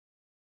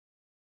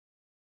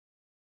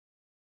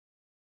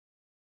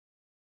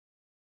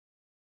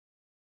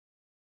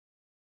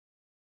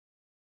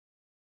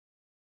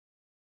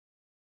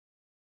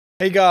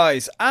Hey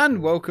guys,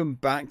 and welcome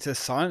back to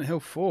Silent Hill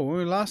 4. When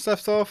we last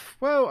left off,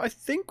 well, I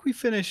think we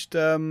finished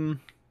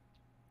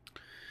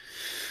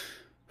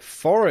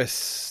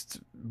Forest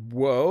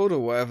World, or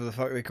whatever the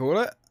fuck they call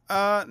it.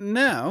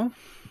 Now,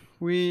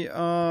 we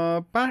are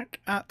back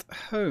at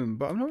home,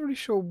 but I'm not really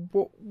sure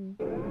what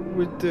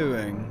we're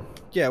doing.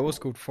 Yeah, it was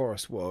called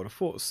Forest World, I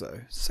thought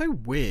so. So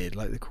weird,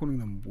 like they're calling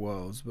them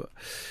worlds, but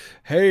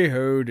hey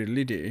ho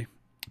diddly dee.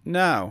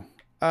 Now,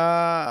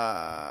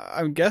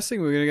 I'm guessing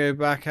we're going to go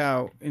back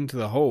out into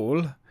the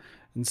hole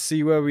and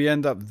see where we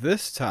end up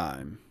this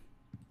time.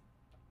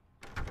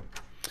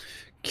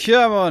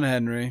 Come on,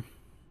 Henry.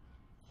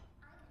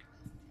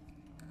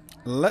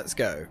 Let's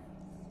go.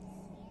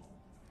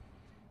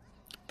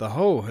 The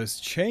hole has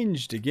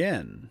changed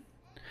again.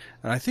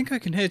 And I think I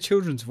can hear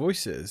children's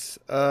voices.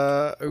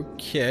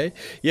 Okay.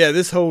 Yeah,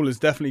 this hole is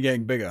definitely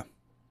getting bigger.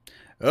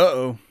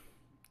 Uh-oh.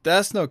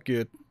 That's not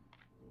good.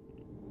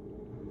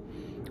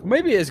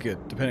 Maybe it is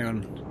good, depending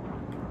on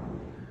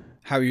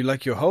how you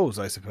like your holes,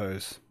 I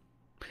suppose.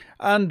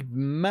 And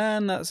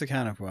man, that's a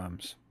can of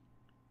worms.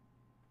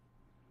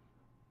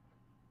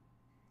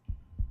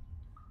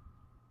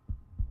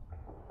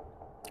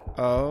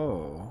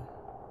 Oh.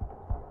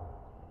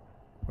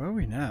 Where are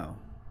we now?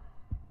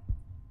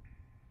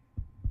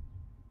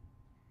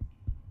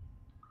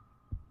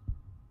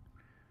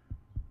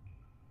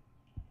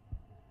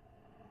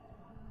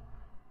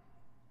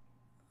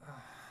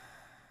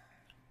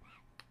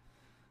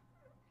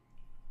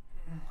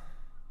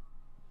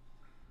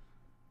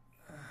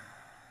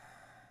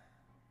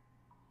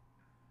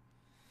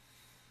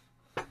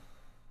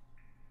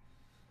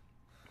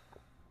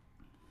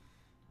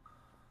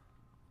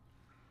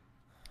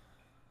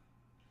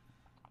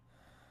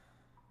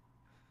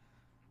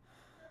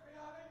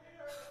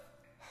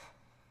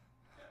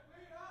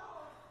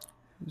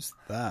 Who's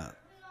that?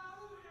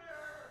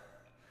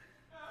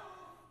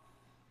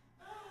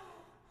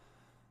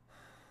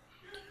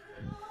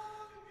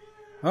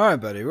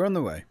 Alright, buddy, we're on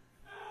the way.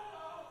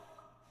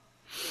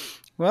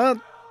 Well,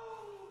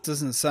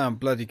 doesn't sound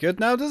bloody good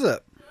now, does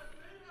it?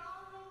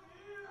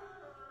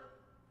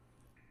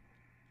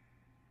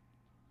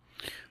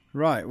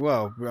 Right,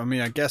 well, I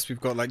mean, I guess we've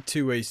got like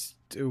two ways.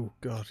 Oh,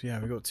 God, yeah,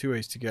 we've got 2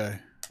 ways to go.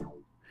 I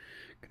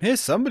can hear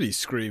somebody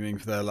screaming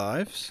for their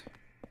lives.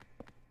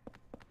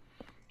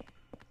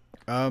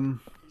 He's gonna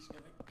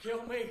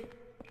kill me.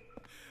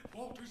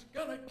 Walter's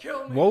gonna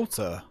kill me.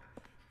 Walter?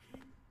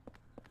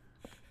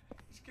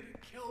 He's gonna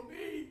kill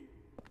me.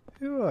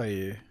 Who are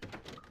you?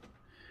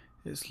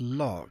 It's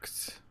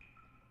locked.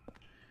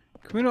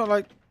 Can we not,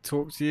 like,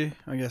 talk to you?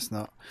 I guess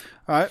not.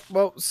 Alright,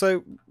 well,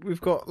 so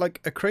we've got,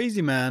 like, a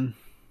crazy man.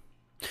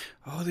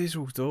 Oh, these are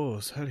all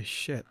doors. Holy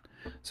shit.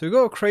 So we've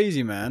got a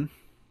crazy man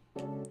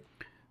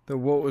that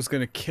Walt was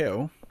going to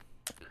kill.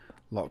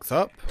 Locked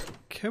up.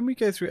 Can we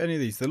go through any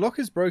of these? The lock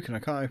is broken. I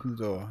can't open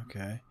the door.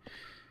 Okay.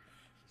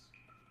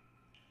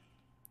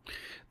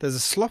 There's a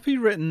sloppy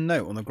written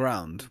note on the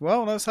ground.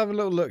 Well, let's have a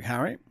little look,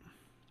 Harry.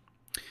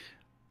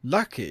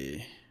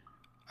 Lucky.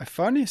 I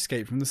finally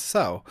escaped from the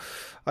cell.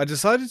 I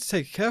decided to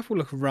take a careful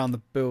look around the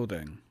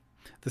building.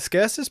 The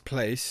scariest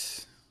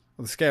place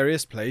was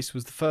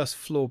the first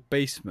floor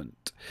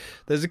basement.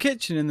 There's a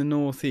kitchen in the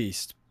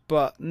northeast,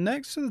 but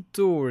next to the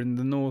door in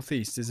the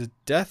northeast is a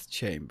death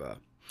chamber.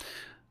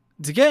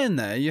 To get in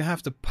there, you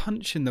have to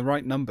punch in the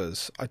right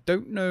numbers. I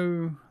don't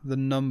know the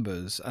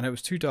numbers, and it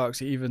was too dark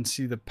to even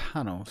see the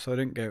panel, so I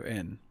didn't go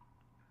in.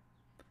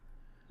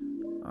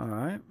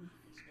 Alright.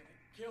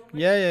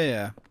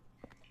 Yeah.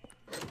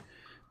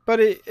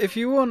 Buddy, if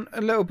you want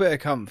a little bit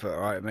of comfort,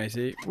 alright,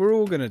 matey, we're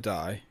all gonna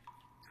die.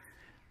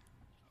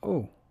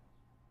 Oh.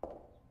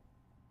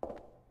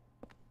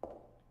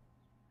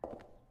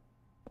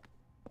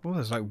 Oh,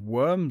 there's like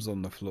worms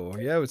on the floor.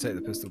 Yeah, we'll take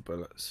the pistol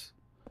bullets.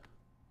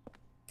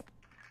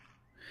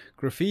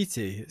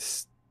 Graffiti. It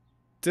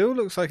still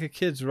looks like a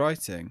kid's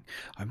writing.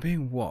 I'm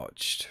being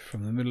watched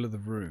from the middle of the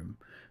room.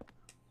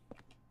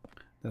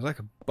 There's like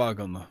a bug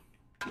on the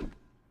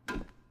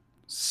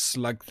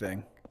slug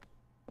thing.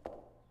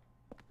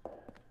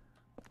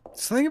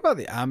 Something about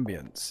the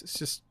ambience. It's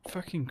just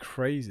fucking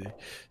crazy.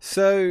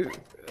 So,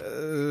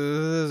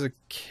 there's a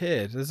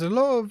kid. There's a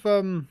lot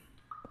of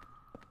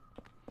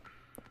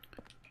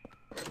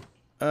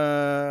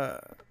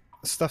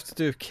stuff to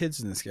do with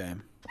kids in this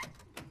game.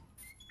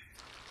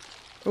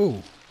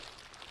 Oh.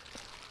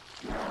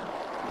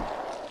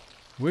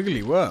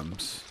 Wiggly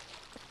worms.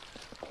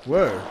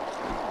 Whoa.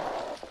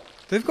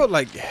 They've got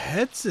like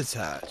heads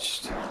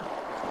attached.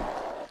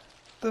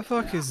 The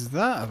fuck is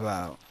that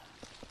about?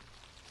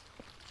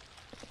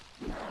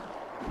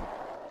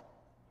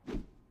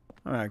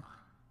 Alright.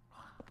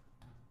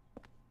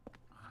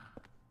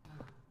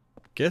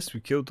 Guess we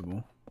killed them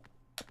all.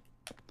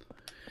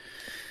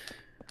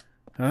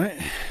 Alright.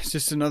 It's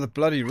just another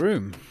bloody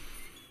room.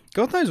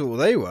 God knows what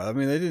they were. I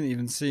mean, they didn't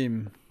even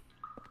seem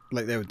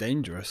like they were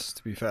dangerous,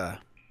 to be fair.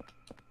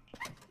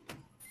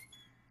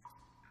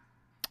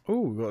 Oh,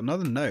 we've got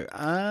another note.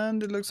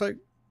 And it looks like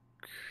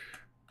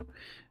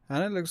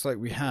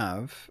we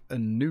have a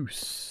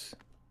noose.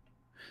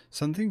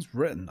 Something's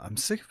written. I'm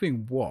sick of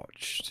being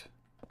watched.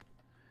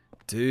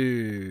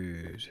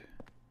 Dude.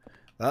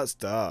 That's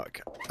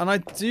dark. And I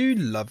do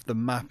love the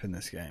map in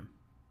this game.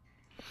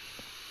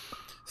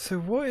 So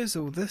what is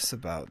all this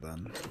about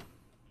then?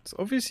 It's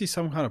obviously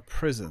some kind of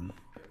prison.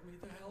 Get me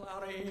the hell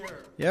out of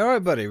here. Yeah,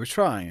 alright buddy, we're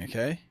trying,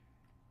 okay?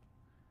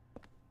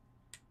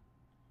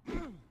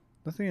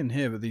 Nothing in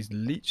here but these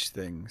leech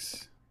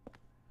things.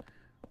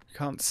 We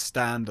can't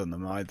stand on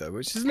them either,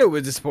 which is a little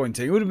bit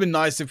disappointing. It would have been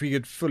nice if we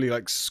could fully,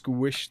 like,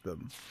 squish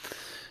them.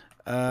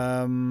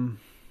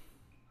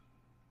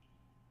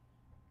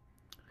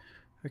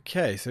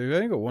 Okay, so we've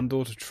only got one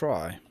door to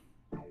try.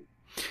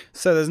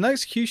 So there's an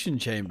execution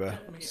chamber.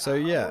 So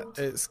yeah,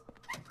 it's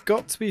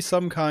got to be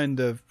some kind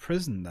of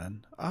prison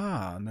then.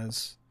 Ah, and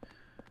there's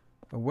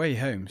a way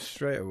home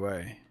straight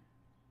away.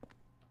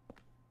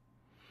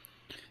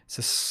 It's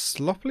a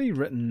sloppily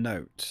written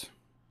note.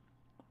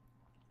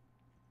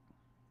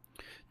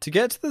 To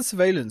get to the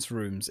surveillance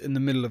rooms in the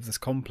middle of this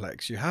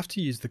complex, you have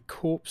to use the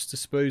corpse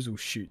disposal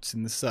chutes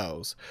in the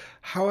cells.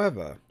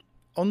 However,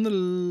 on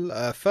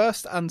the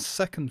first and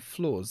second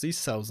floors, these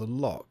cells are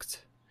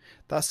locked.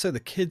 That's so the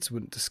kids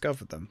wouldn't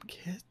discover them.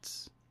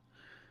 Kids?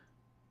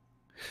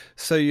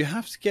 So you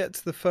have to get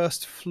to the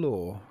first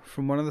floor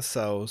from one of the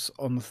cells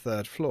on the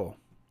third floor.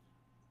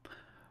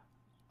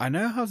 I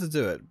know how to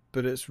do it,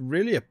 but it's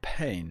really a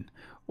pain.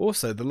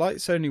 Also, the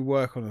lights only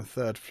work on the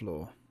third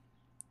floor.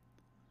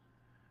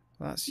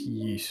 That's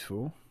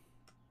useful.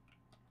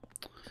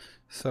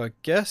 So I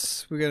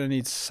guess we're going to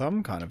need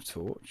some kind of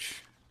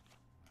torch.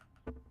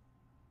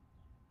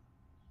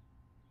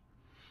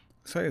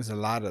 Looks like there's a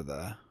ladder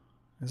there.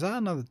 Is that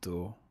another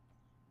door?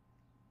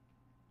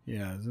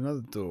 Yeah, there's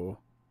another door.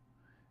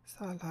 Is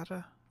that a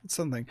ladder? It's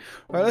something.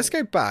 Right, let's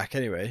go back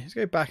anyway. Let's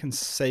go back and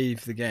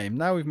save the game.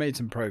 Now we've made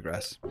some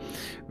progress.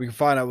 We can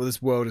find out what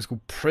this world is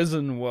called.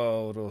 Prison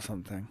World or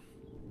something.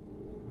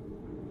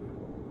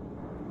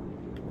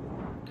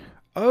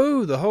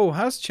 Oh, the hole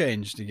has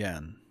changed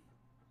again.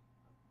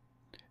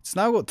 It's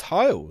now got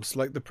tiles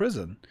like the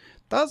prison.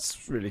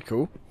 That's really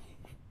cool.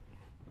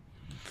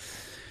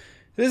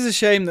 It is a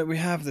shame that we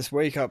have this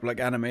wake up like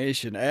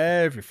animation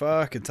every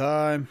fucking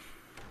time.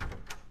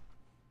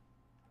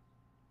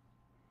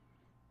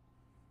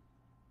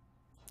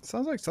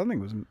 Sounds like something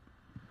was...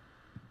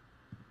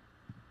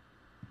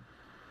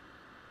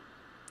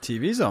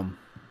 TV's on.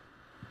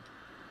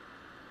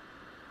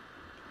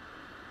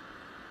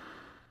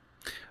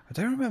 I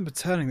don't remember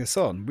turning this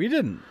on. We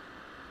didn't.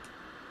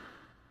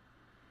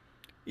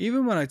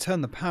 Even when I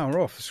turn the power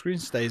off, the screen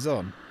stays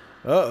on.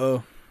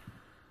 Uh-oh.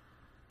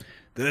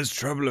 There's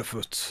trouble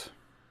afoot.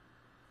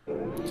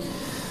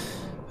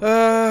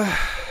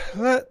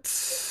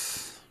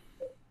 Let's...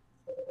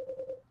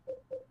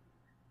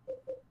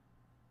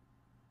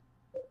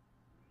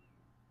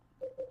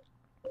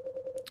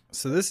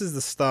 So this is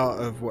the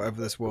start of whatever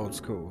this world's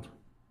called.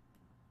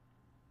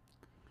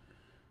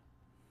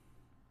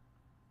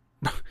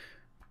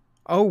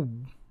 Oh,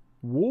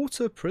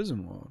 Water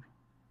Prison World.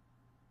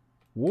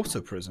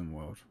 Water Prison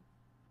World.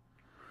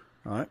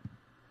 Alright.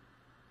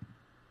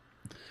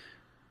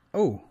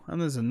 Oh, and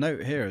there's a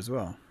note here as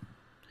well.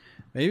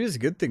 Maybe it's a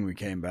good thing we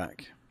came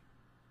back.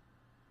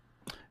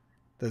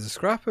 There's a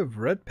scrap of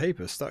red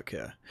paper stuck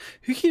here.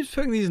 Who keeps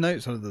putting these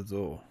notes under the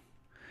door?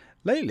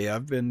 Lately,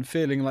 I've been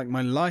feeling like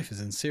my life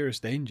is in serious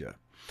danger.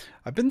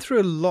 I've been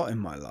through a lot in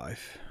my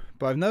life,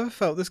 but I've never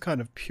felt this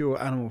kind of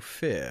pure animal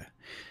fear.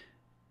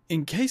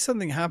 In case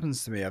something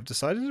happens to me, I've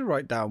decided to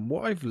write down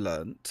what I've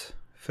learnt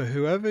for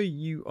whoever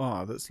you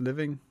are that's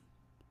living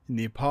in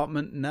the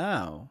apartment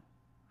now.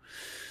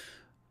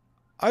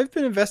 I've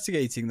been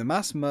investigating the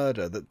mass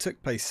murder that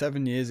took place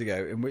 7 years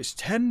ago in which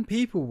 10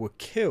 people were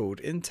killed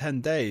in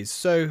 10 days.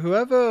 So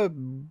whoever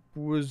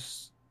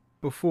was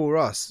before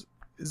us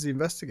is the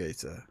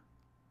investigator.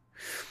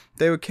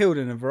 They were killed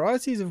in a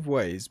variety of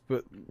ways,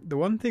 but the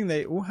one thing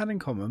they all had in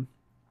common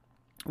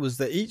was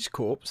that each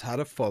corpse had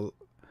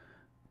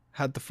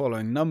the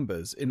following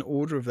numbers in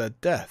order of their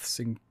deaths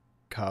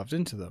carved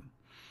into them.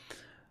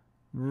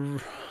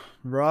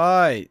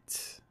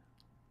 Right.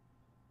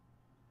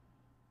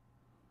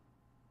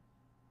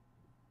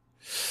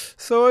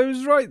 So I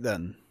was right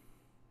then.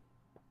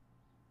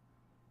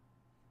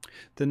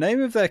 The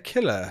name of their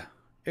killer,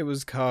 it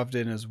was carved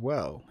in as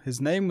well.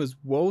 His name was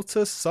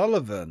Walter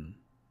Sullivan.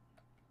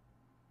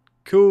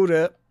 Called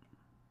it.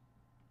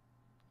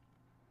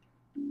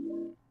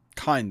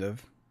 Kind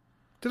of.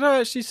 Did I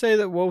actually say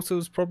that Walter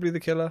was probably the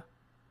killer?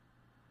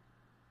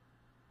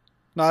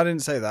 No, I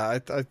didn't say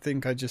that. I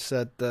think I just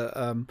said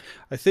that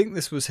I think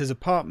this was his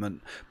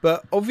apartment.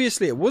 But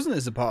obviously it wasn't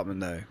his apartment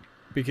though.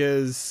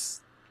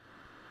 Because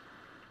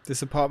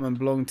this apartment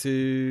belonged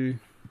to the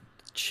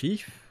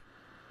chief,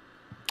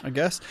 I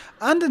guess.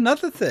 And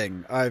another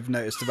thing I've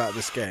noticed about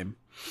this game.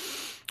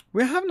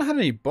 We haven't had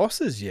any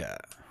bosses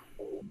yet.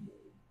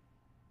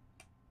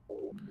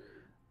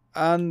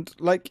 And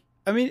like...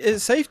 I mean,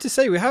 it's safe to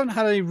say we haven't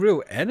had any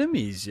real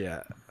enemies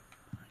yet.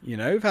 You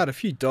know, we've had a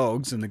few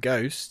dogs and the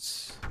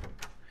ghosts.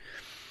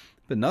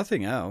 But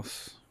nothing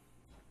else.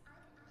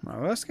 Right,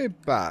 well, let's go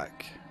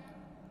back.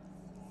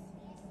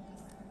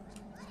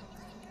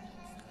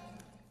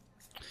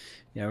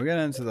 Yeah, we're going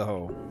to enter the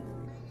hole.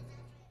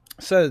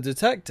 So the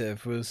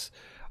detective was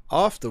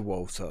after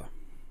Walter.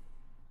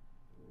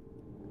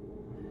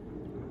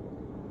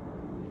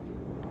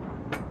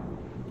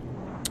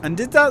 And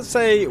did that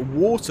say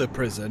water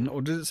prison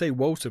or did it say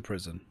Walter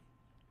prison?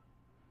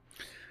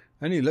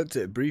 I only looked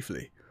at it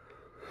briefly.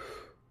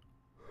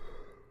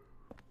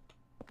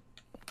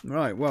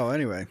 Right, well,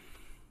 anyway.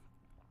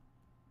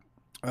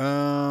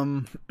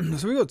 So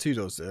we got 2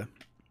 doors there.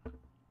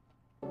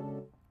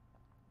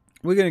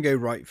 We're going to go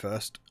right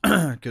first,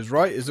 because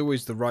right is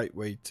always the right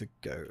way to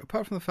go,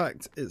 apart from the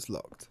fact it's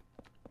locked.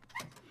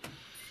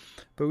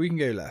 But we can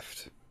go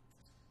left.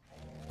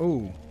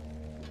 Oh,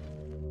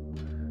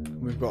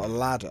 we've got a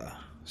ladder.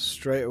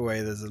 Straight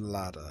away there's a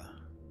ladder.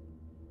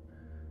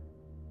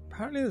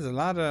 Apparently there's a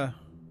ladder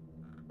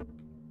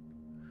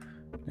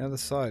on the other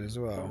side as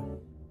well.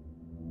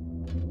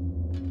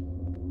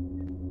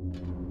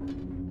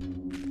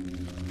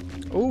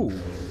 Oh,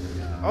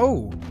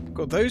 oh,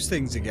 got those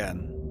things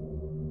again.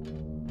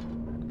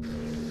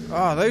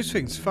 Ah, oh, those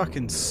things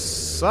fucking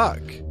suck.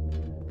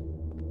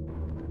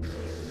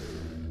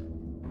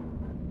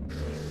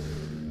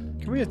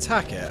 Can we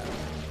attack it?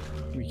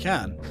 We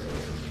can.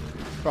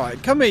 Right,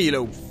 come here, you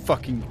little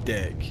fucking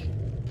dick.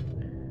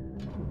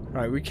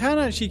 Right, we can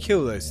actually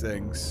kill those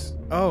things.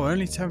 Oh,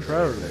 only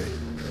temporarily.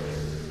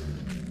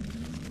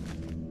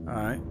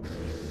 Alright.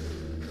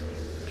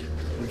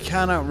 We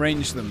can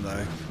outrange them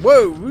though.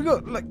 Whoa, we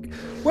got like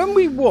when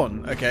we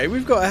want, okay,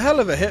 we've got a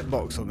hell of a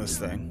hitbox on this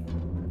thing.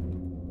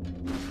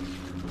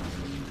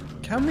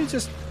 Can we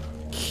just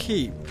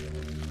keep...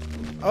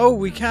 Oh,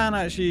 we can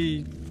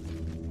actually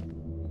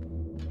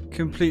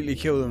completely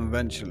kill them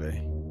eventually.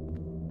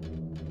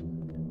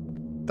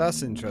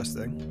 That's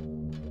interesting.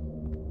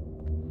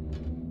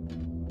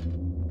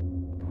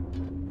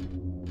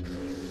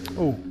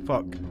 Oh,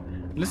 fuck.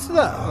 Listen to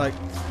that, like,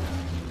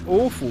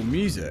 awful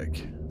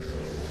music.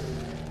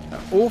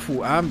 That awful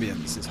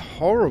ambience is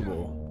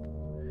horrible.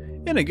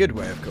 In a good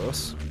way, of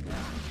course.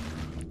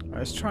 Right,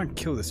 let's try and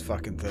kill this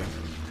fucking thing.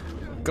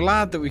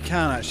 Glad that we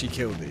can actually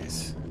kill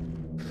these.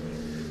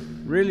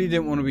 Really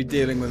didn't want to be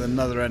dealing with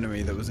another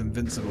enemy that was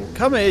invincible.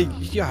 Come here,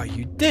 yeah,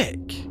 you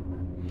dick.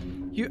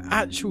 You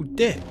actual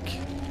dick.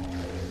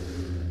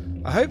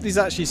 I hope these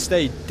actually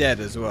stay dead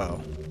as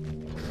well.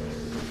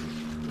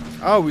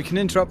 Oh, we can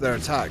interrupt their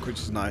attack, which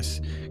is nice.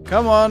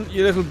 Come on,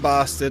 you little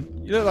bastard.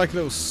 You look like a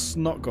little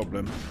snot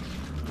goblin.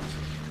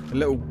 A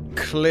little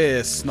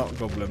clear snot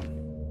goblin.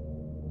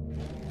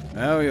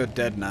 Oh, you're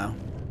dead now.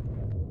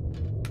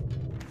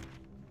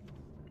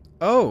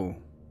 Oh.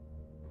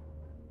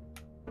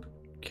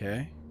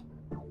 Okay.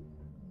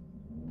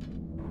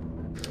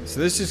 So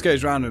this just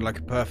goes round in like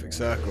a perfect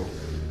circle.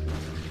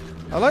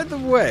 I like the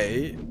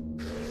way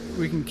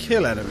we can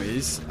kill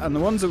enemies and the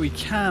ones that we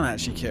can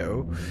actually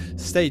kill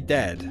stay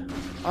dead.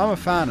 I'm a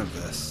fan of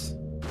this.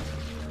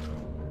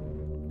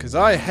 Because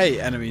I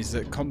hate enemies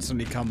that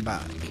constantly come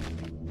back.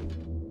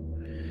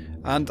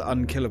 And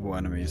unkillable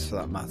enemies for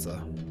that matter.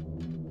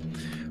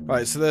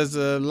 Right, so there's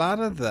a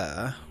ladder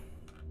there.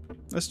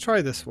 Let's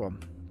try this one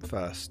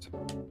first.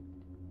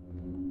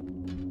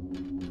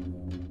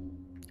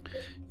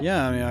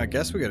 Yeah, I mean, I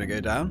guess we're going to go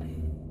down.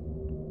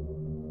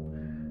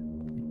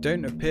 We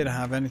don't appear to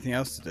have anything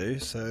else to do,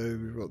 so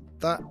we've got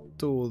that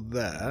door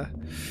there.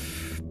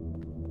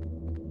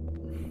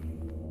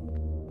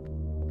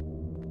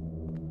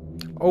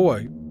 Oh,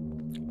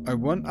 I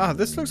want... Ah,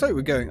 this looks like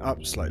we're going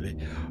up slightly.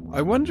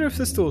 I wonder if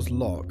this door's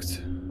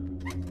locked.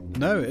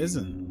 No, it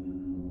isn't.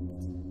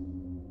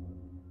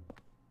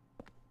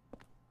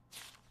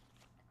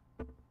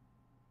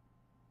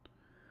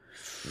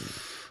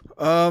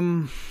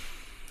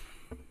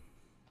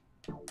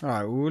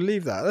 Alright, well, we'll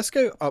leave that. Let's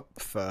go up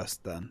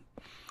first then.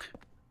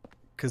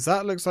 Because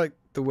that looks like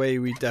the way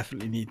we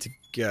definitely need to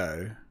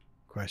go.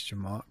 Question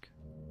mark.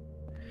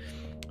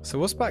 So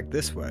what's back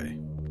this way?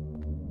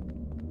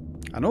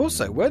 And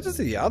also, where does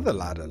the other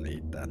ladder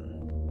lead then?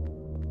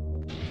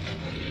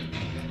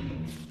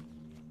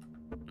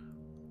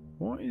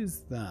 What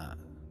is that?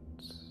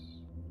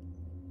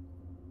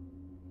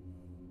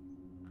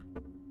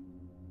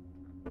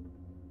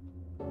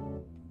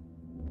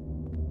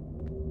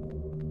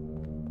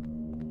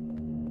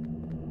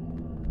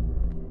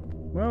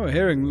 Well, we're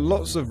hearing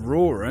lots of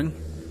roaring.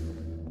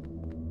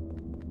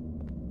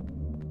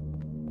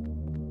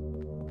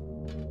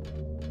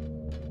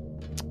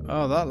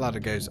 Oh, that ladder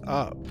goes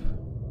up.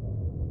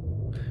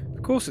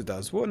 Of course it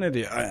does. What an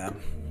idiot I am.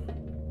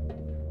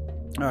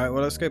 Alright,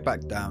 well, let's go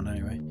back down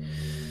anyway.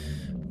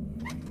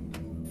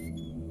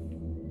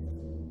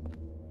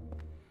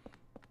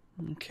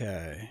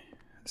 Okay.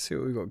 Let's see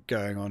what we've got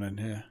going on in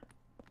here.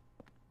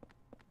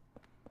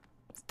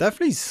 There's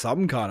definitely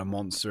some kind of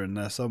monster in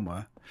there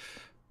somewhere.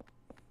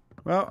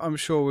 Well, I'm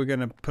sure we're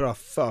going to put our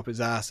foot up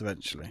his ass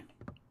eventually.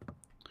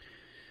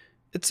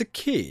 It's a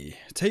key.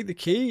 Take the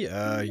key?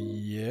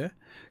 Yeah.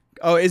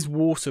 Oh, it is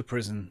water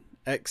prison.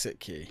 Exit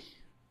key.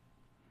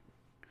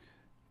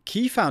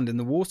 Key found in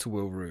the water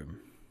wheel room.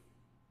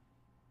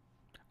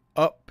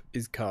 Up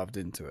is carved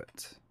into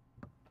it.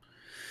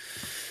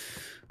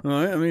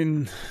 Alright, I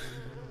mean...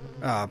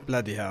 Ah,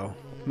 bloody hell.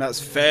 That's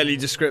fairly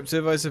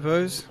descriptive, I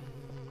suppose.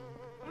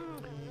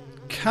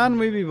 Can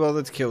we be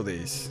bothered to kill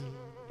these?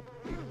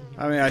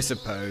 I mean, I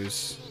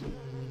suppose.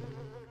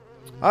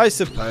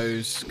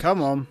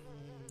 Come on.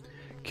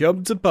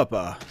 Come to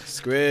Papa.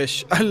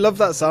 Squish. I love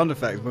that sound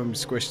effect when we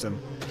squish them.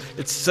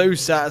 It's so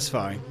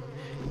satisfying.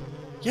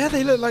 Yeah,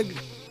 they look like...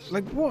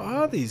 Like, what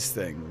are these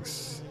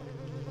things?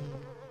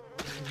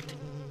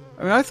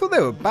 I mean, I thought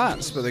they were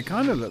bats, but they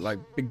kind of look like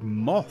big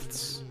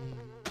moths.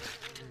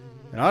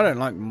 And I don't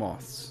like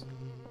moths.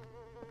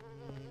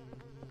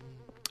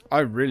 I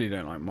really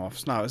don't like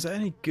moths. Now, is there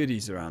any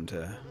goodies around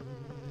here?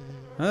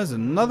 There's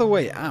another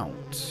way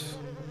out.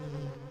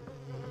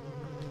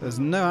 There's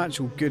no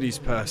actual goodies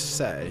per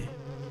se.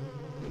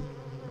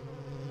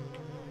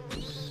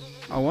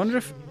 I wonder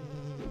if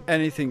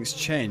anything's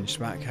changed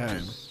back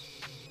home.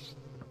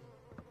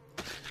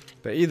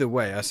 But either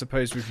way, I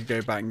suppose we could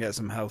go back and get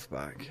some health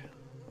back.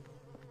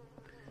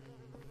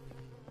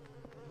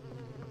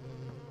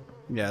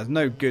 Yeah, there's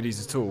no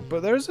goodies at all.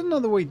 But there is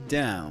another way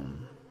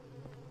down.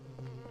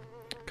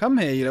 Come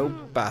here, you little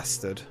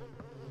bastard.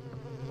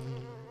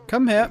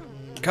 Come here.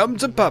 Come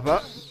to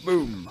Papa.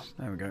 Boom.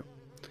 There we go.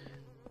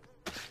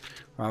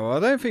 Right, well, I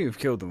don't think we've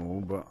killed them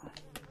all, but...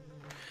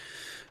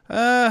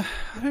 I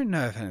don't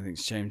know if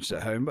anything's changed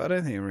at home, but I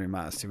don't think it really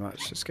matters too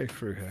much. Let's go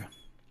through here.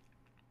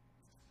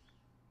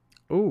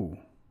 Ooh.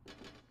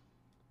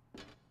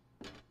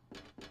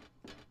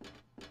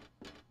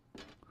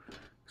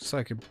 Looks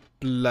like a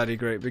bloody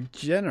great big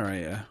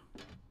generator.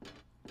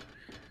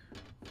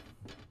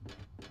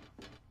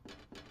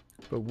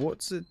 But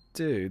what's it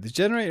do? The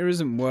generator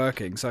isn't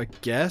working, so I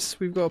guess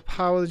we've got to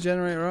power the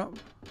generator up.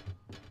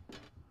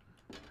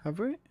 Have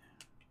we?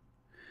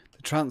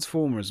 The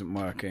transformer isn't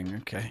working.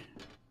 Okay.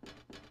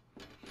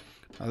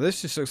 Now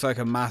this just looks like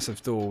a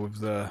massive door with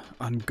the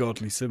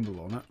ungodly symbol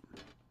on it.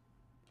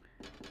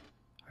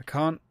 I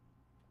can't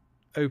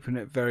open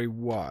it very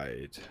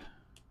wide.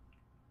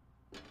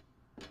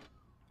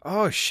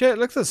 Oh shit,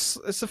 look at this.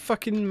 It's a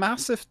fucking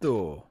massive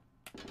door.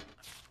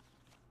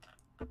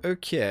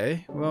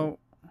 Okay, well...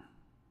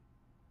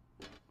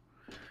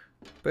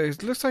 But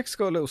it looks like it's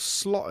got a little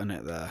slot in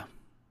it there.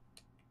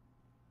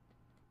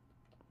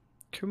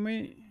 Can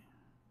we...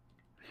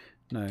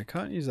 No,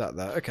 can't use that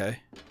there. Okay.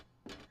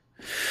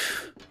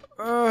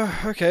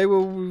 Okay,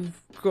 well,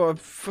 we've got a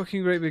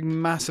fucking great big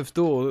massive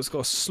door that's got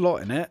a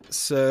slot in it.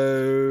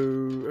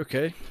 So,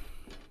 okay.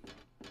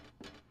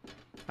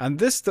 And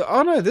this door...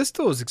 Oh no, this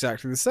door is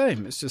exactly the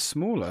same. It's just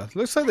smaller.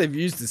 Looks like they've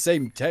used the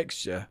same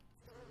texture.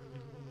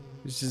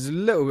 Which is a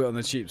little bit on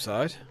the cheap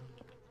side.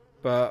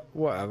 But,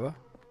 whatever.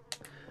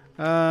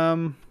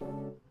 Our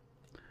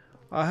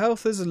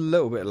health is a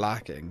little bit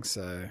lacking,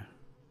 so...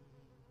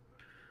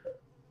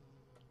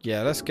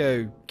 Yeah, let's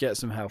go get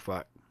some health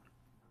back.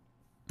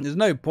 There's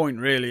no point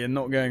really in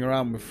not going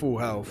around with full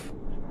health.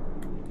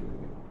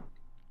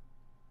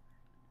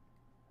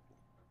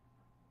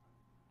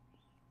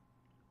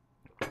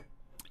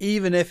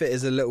 Even if it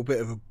is a little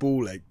bit of a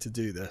ball ache to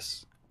do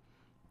this.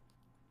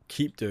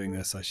 Keep doing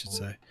this, I should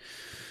say.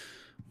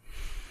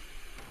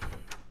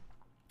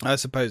 I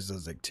suppose it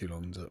doesn't take too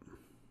long, does it?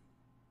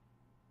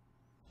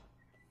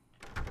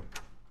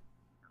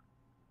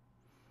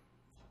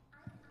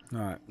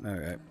 Alright, there we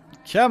go.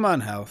 Come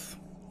on, health.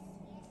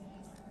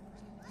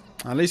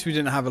 At least we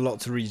didn't have a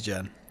lot to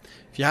regen.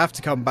 If you have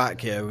to come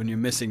back here when you're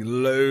missing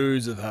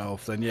loads of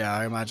health, then yeah,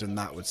 I imagine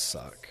that would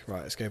suck.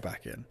 Right, let's go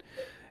back in.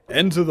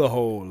 Enter the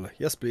hole.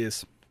 Yes,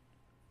 please.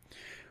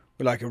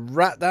 We're like a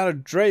rat down a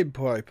drain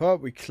pipe,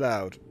 aren't we,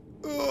 Cloud?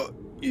 Oh,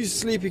 you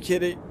sleepy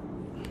kitty.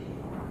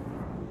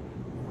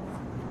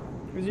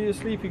 Was you a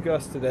sleepy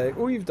Gus today?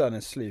 All you've done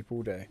is sleep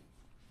all day.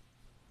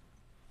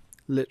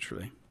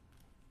 Literally.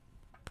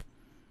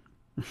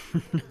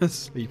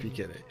 Sleepy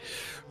kitty.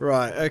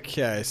 Right,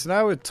 okay, so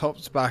now we're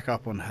topped back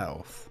up on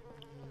health.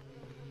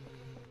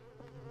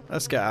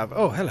 Let's get out of...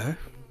 Oh, hello.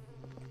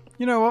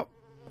 You know what?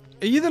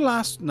 Are you the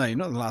last... No, you're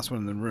not the last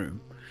one in the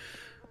room.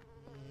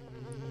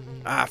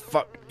 Ah,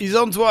 fuck. He's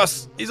onto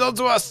us. He's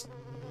onto us.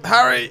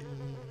 Harry,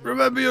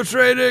 remember your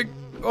training.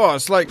 Oh,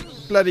 it's like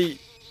bloody...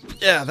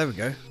 Yeah, there we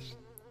go.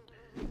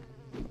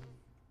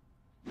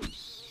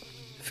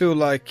 Feel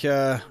like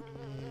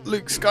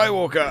Luke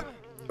Skywalker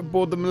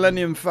aboard the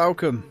Millennium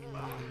Falcon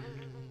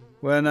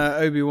when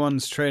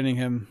Obi-Wan's training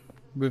him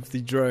with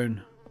the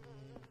drone.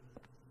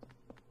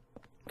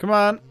 Come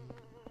on.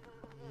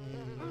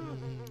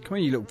 Come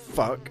on, you little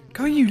fuck.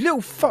 Come on, you little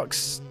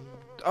fucks.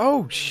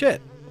 Oh,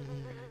 shit.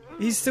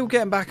 He's still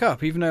getting back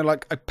up, even though,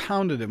 like, I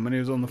pounded him when he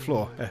was on the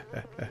floor.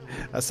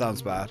 That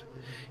sounds bad.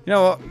 You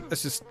know what?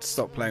 Let's just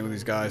stop playing with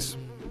these guys.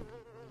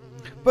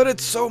 But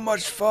it's so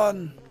much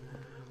fun.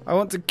 I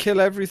want to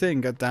kill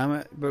everything,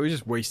 goddammit. But we're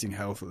just wasting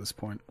health at this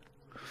point.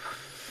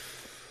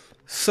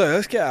 So,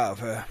 let's get out of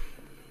here.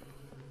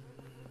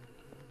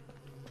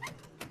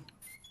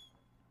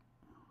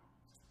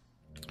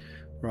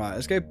 Right,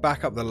 let's go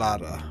back up the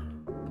ladder.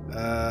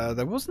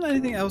 There wasn't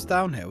anything else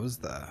down here, was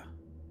there?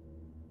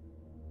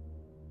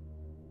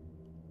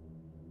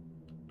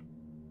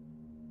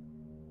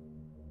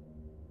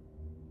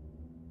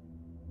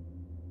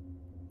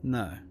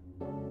 No.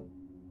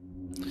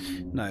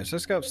 No, so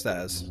let's go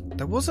upstairs.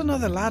 There was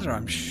another ladder,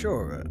 I'm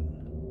sure of it.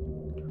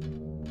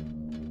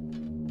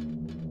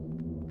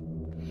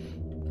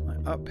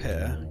 Like up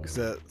here, because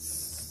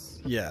that's...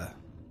 yeah,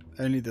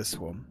 only this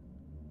one.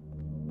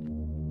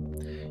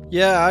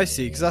 Yeah, I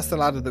see, because that's the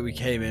ladder that we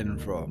came in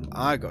from.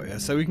 I got you.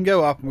 So we can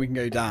go up and we can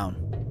go down.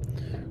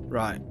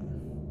 Right.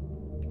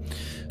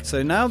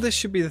 So now this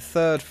should be the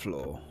 3rd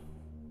floor.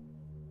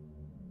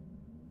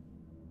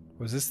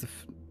 Was this the...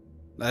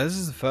 no, this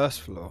is the 1st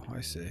floor.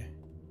 I see.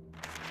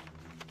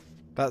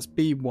 That's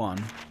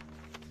B1.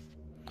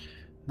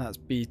 That's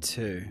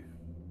B2.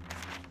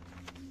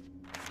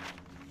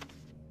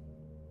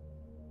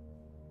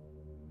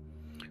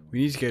 We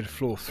need to go to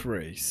floor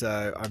 3.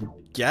 So I'm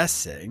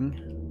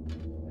guessing...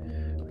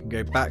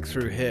 go back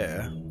through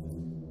here.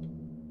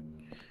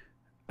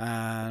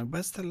 And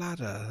where's the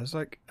ladder? There's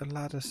like a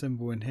ladder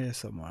symbol in here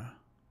somewhere.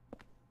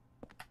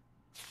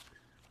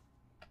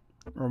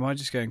 Or am I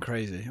just going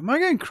crazy? Am I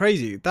going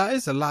crazy? That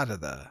is a ladder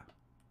there.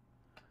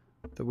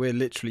 That we're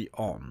literally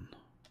on.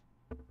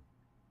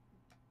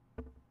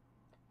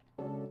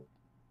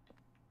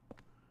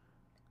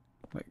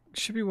 Like,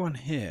 should be one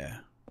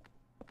here.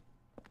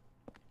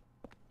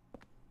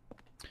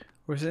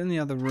 Or is it in the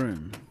other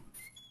room?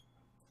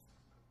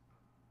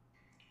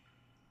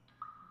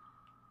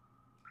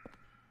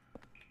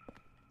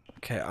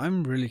 Okay,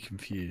 I'm really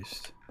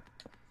confused.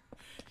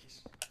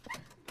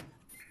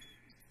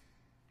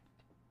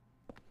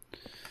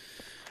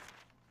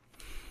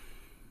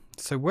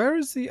 So where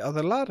is the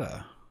other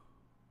ladder?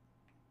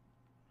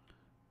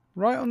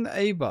 Right on the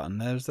A button,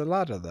 there's the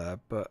ladder there,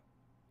 but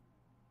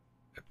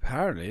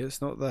apparently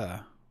it's not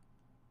there.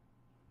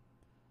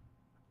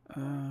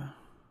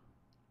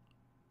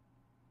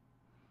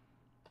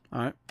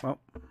 Alright, well.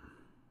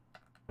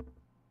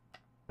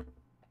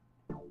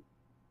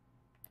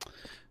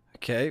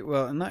 Okay,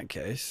 well, in that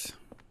case,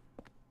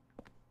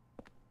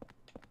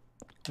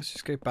 let's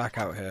just go back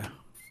out here.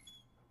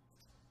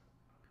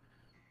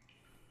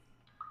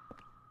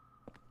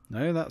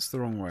 No, that's the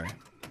wrong way.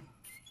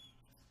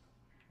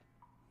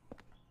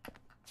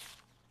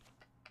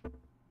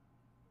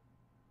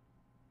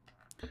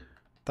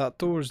 That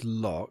door is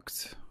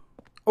locked.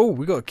 Oh,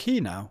 we got a key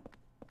now.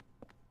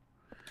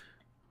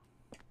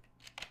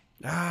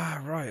 Ah,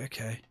 right,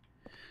 okay.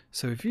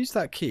 So we've used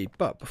that key,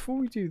 but before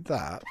we do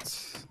that...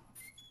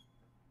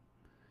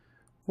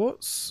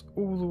 what's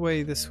all the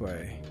way this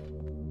way?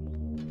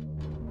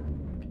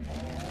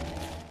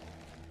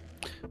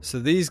 So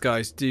these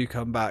guys do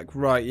come back.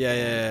 Right,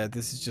 yeah.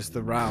 This is just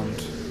the round.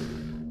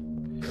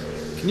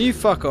 Can you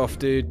fuck off,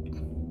 dude?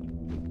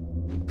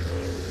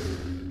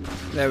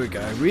 There we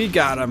go. We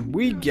got him.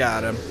 We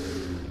got him.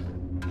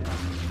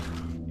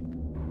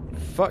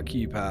 Fuck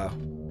you, pal.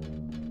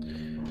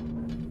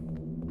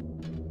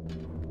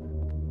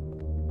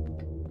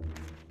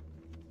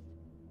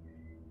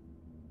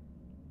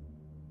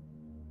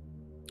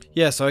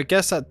 Yeah, so I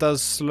guess that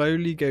does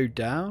slowly go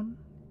down.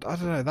 I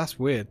don't know, that's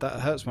weird. That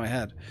hurts my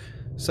head.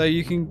 So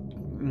you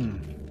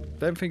can...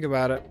 don't think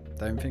about it.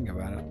 Don't think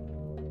about it.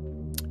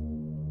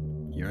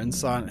 You're in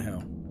Silent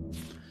Hill.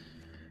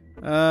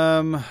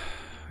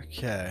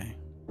 Okay.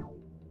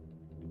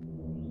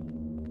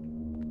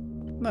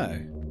 No.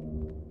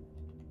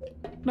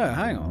 No,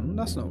 hang on.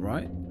 That's not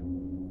right.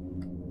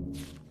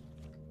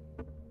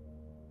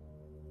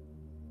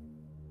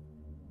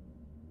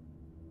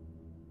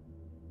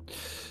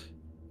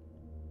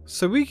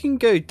 So we can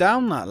go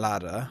down that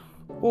ladder,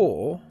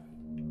 or...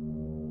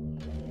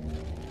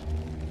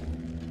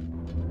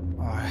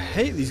 oh, I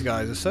hate these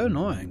guys, they're so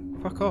annoying.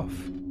 Fuck off.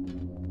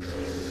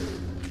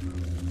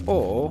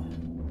 Or...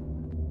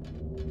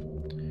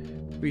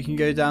 we can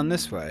go down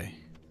this way.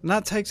 And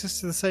that takes us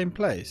to the same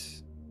place.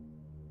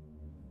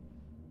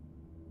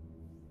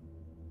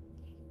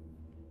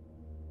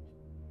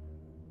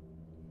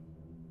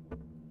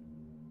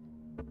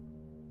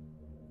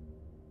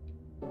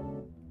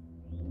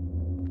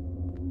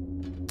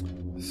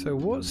 So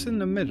what's in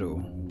the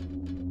middle?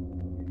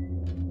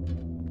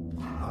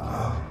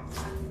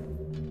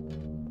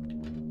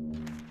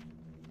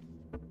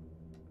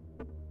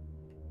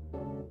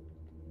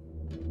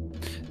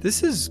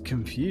 This is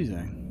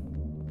confusing.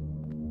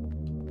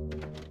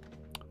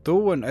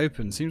 Door won't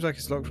open. Seems like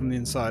it's locked from the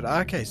inside.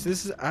 Okay, so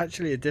this is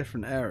actually a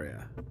different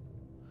area.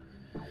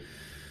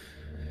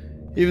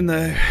 Even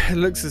though it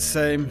looks the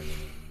same.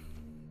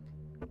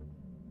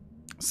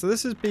 So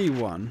this is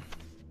B1.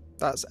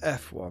 That's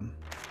F1.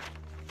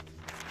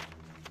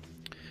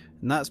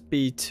 And that's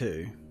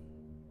B2.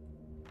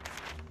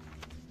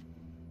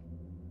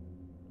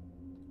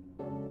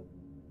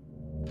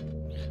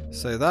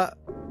 So that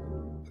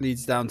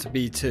leads down to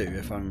B2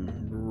 if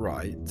I'm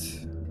right.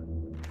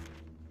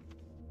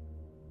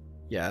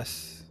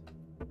 Yes.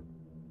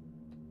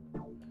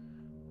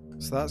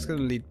 So that's going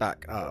to lead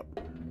back up.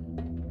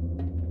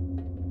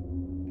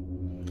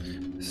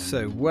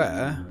 So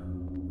where?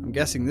 I'm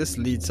guessing this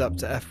leads up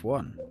to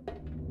F1.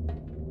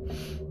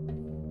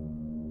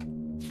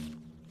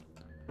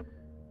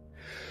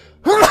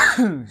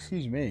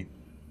 Excuse me.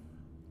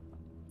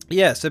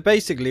 Yeah, so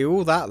basically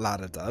all that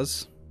ladder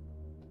does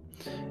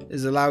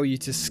is allow you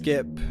to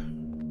skip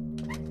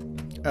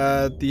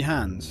the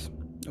hands,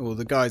 or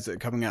the guys that are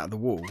coming out of the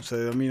wall.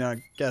 So, I mean,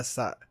 I guess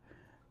that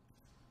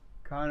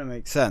kind of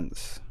makes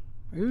sense.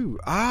 Ooh,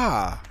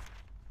 ah!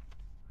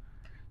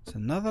 There's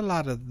another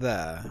ladder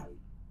there.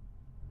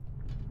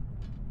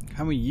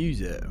 Can we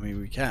use it? I mean,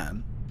 we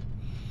can.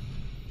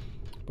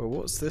 But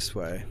what's this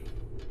way?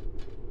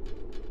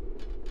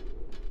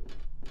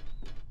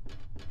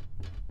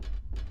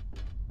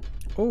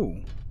 Oh.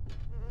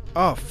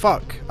 Oh,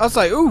 fuck. I was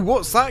like, ooh,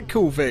 what's that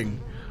cool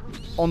thing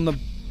on the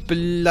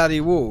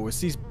bloody wall? It's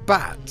these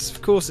bats.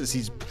 Of course it's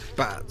these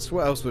bats.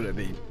 What else would it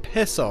be?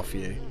 Piss off,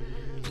 you.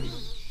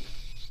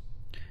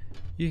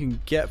 You can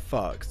get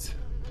fucked.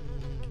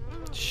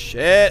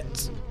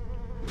 Shit.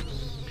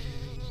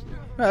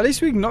 Well, at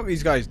least we can knock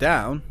these guys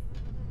down.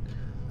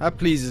 That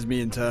pleases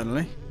me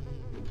internally.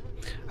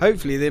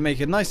 Hopefully they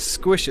make a nice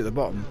squish at the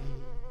bottom.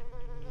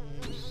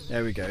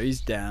 There we go,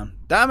 he's down.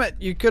 Damn it,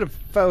 you could have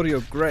fell to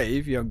your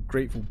grave, you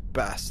ungrateful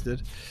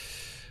bastard.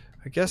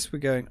 I guess we're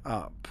going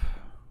up.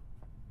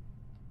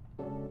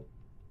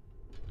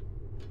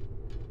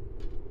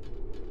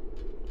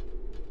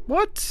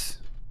 What?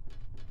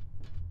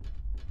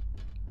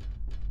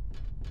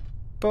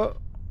 But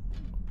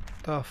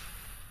the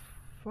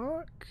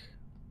fuck?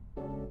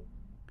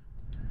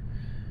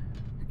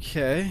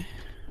 Okay.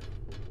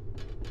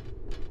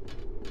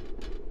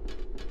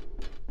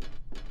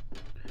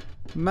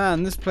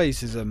 Man, this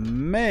place is a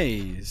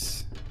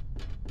maze.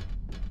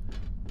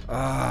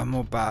 Ah,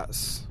 more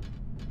bats.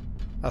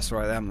 That's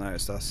right, they haven't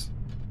noticed us.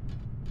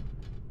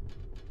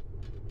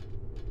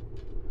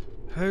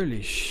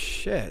 Holy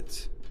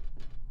shit.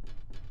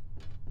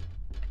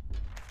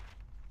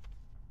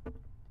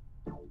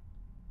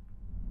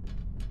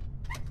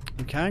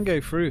 We can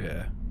go through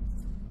here.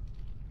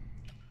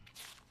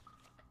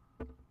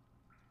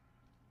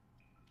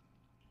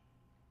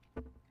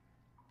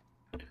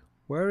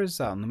 Where is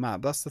that on the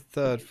map? That's the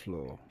 3rd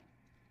floor.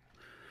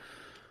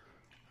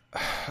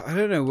 I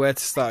don't know where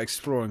to start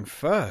exploring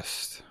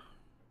first.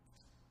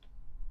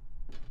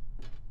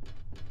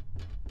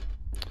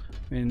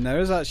 I mean,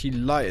 there is actually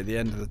light at the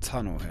end of the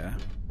tunnel here.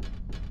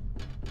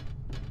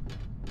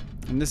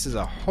 And this is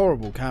a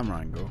horrible camera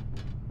angle.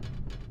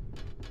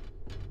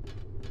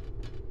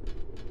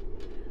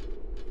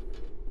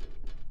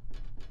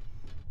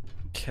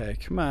 Okay,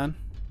 come on.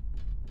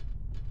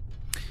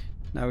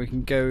 Now we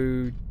can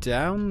go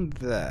down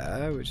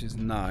there, which is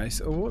nice.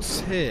 Oh,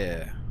 what's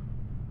here?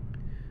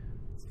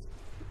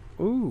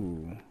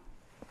 Ooh.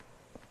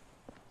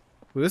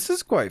 Well, this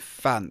is quite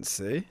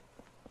fancy.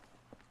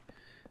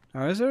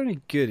 Now, is there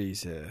any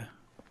goodies here?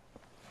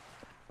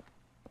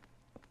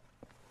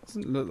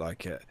 Doesn't look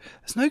like it.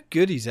 There's no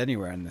goodies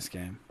anywhere in this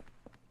game.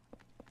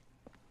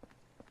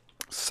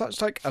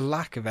 Such like a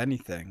lack of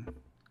anything.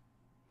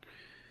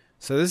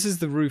 So this is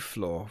the roof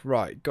floor.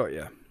 Right, got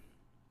ya.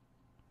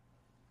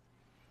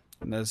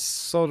 And there's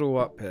sod all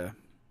up here.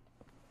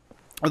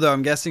 Although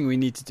I'm guessing we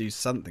need to do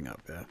something up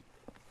here.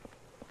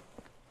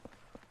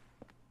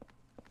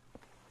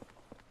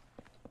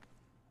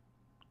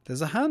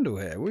 There's a handle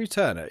here. Will you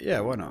turn it? Yeah,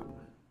 why not?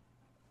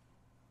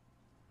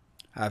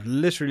 I have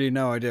literally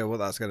no idea what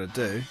that's going to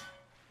do.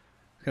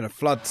 It's going to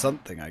flood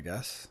something, I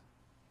guess.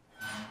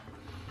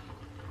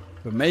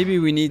 But maybe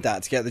we need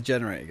that to get the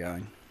generator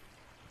going.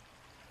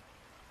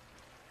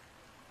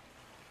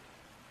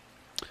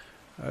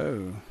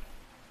 Oh.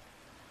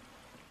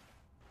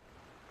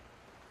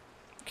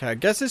 Okay, I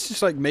guess it's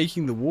just like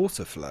making the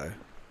water flow.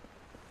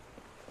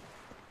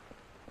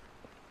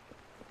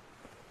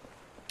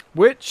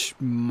 Which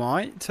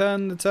might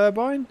turn the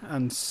turbine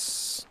and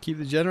keep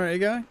the generator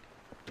going.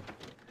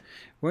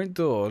 Won't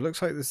door.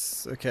 Looks like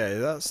this. Okay,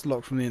 that's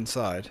locked from the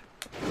inside.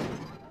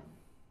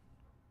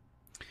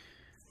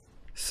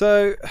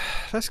 So,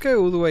 let's go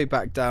all the way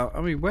back down.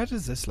 I mean, where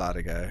does this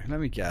ladder go? Let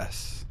me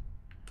guess.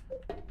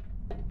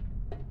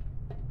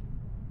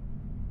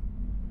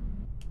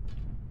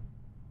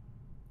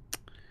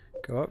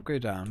 Go up, go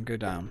down, go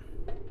down.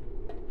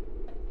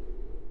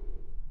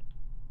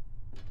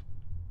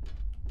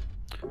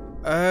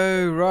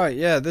 Oh, right,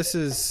 yeah, this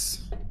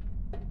is...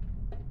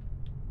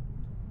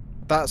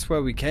 That's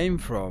where we came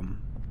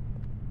from.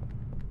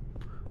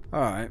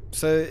 Alright,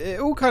 so it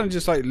all kind of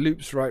just like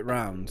loops right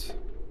round.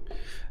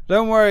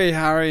 Don't worry,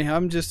 Harry,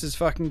 I'm just as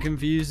fucking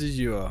confused as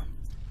you are.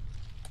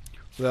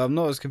 Well, I'm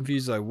not as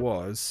confused as I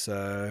was,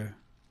 so...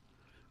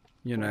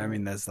 You know, I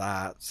mean, there's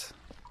that.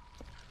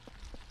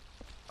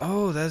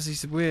 Oh, there's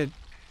these weird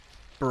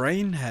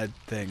brain head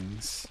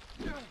things.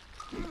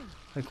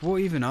 Like, what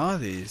even are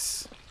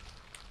these?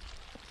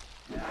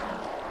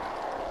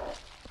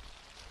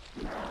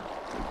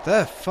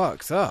 They're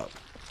fucked up.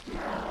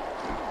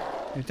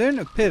 They don't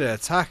appear to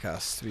attack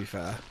us, to be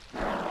fair.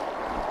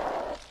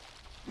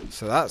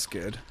 So that's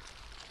good.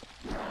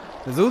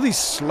 There's all these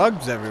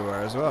slugs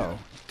everywhere as well.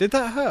 Did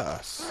that hurt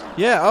us?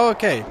 Yeah, oh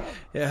okay.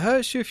 It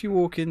hurts you if you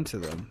walk into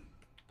them.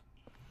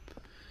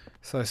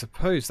 So I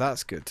suppose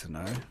that's good to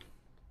know.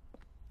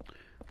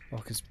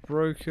 Lock is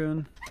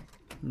broken.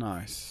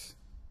 Nice.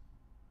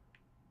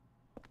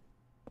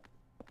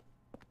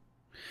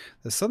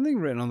 There's something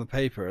written on the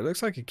paper. It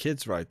looks like a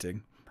kid's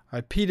writing.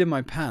 I peed in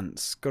my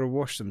pants. Gotta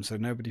wash them so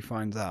nobody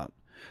finds out.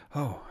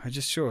 Oh, I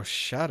just saw a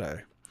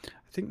shadow.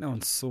 I think no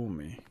one saw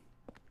me.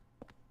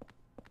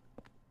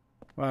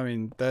 Well, I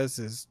mean, there's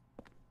his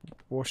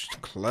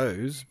washed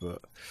clothes,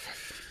 but...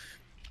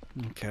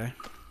 Okay.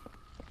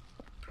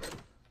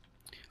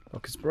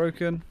 Lock is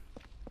broken.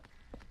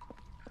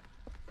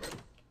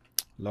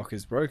 Lock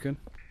is broken.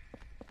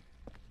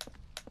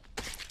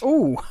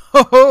 Oh,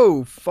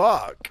 ho,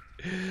 fuck.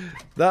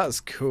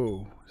 That's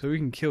cool. So we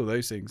can kill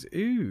those things.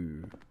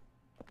 Ooh.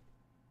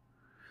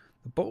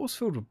 The bottle's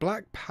filled with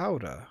black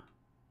powder.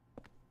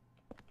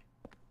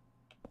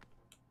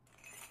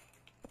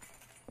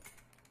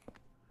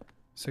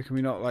 So can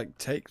we not, like,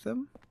 take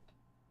them?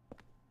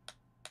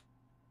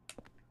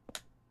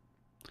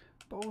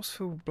 Bottles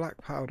filled with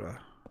black powder.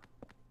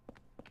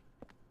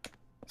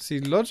 See,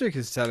 logic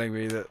is telling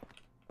me that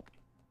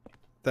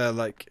they're,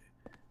 like,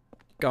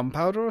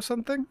 gunpowder or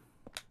something?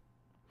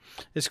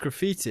 It's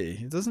graffiti.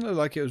 It doesn't look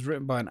like it was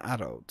written by an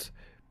adult.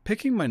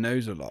 Picking my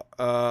nose a lot.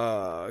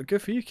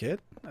 Good for you,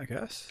 kid, I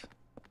guess.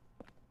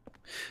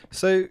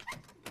 So,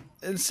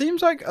 it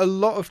seems like a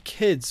lot of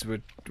kids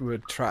were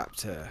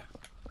trapped here.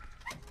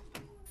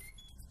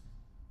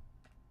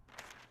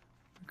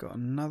 We've got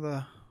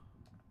another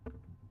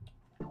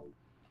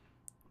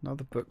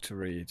book to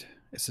read.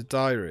 It's a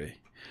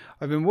diary.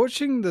 I've been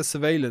watching the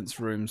surveillance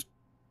room's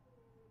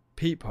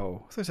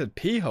peephole. I thought I said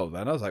pee hole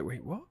then. I was like,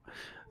 wait, what?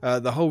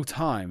 The whole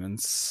time,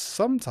 and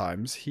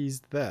sometimes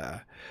he's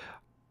there.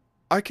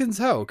 I can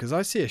tell because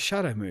I see a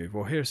shadow move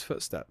or hear his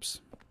footsteps.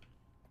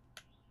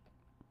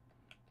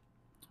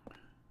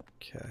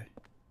 Okay.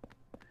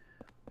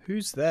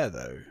 Who's there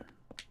though?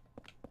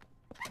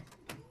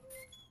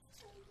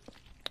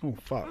 Oh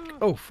fuck.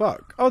 Oh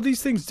fuck. Oh,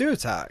 these things do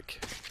attack.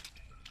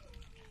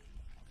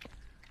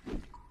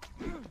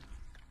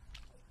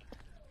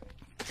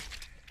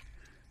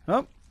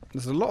 Oh,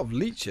 there's a lot of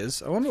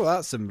leeches. I wonder what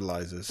that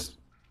symbolises.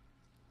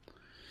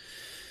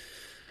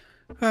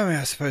 I mean,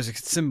 I suppose it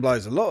could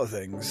symbolise a lot of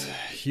things.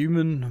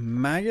 Human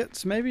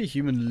maggots, maybe?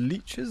 Human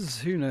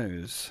leeches? Who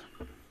knows?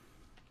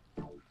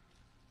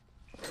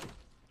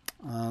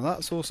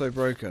 That's also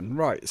broken.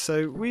 Right,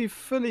 so we've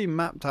fully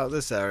mapped out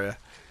this area.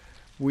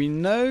 We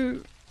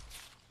know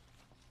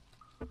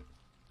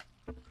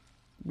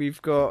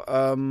we've got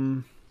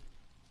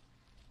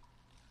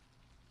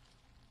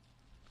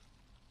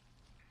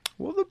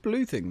what are the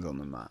blue things on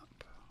the map?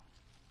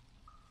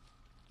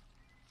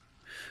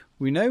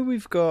 We know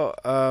we've got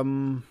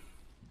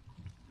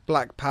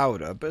black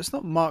powder, but it's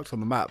not marked on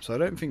the map, so I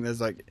don't think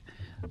there's like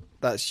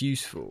that's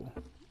useful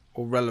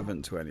or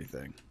relevant to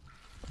anything.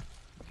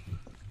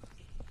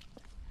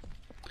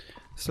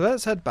 So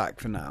let's head back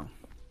for now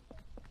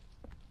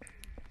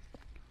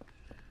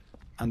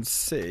and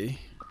see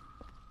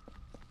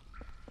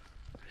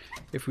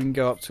if we can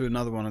go up to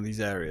another one of these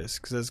areas,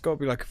 because there's got to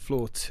be like a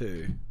floor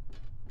 2.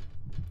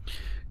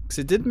 Because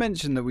it did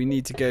mention that we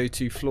need to go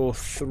to floor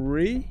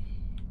 3.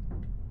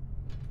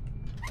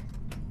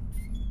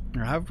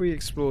 Or have we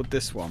explored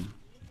this one?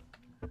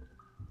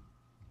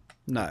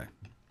 No.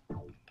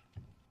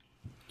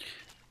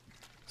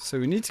 So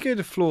we need to go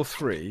to floor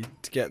 3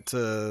 to get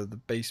to the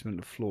basement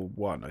of floor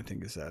 1, I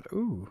think it said.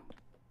 Ooh.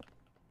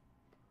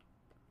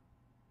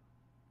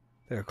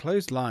 There are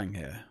clothes lying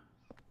here.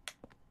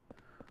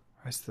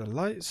 Right, so the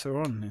lights are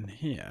on in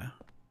here.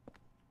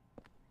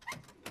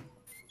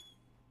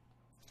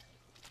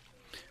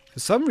 For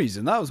some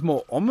reason, that was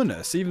more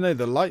ominous, even though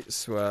the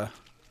lights were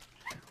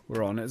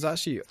on. It's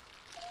actually...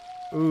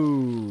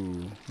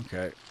 Ooh,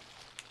 okay.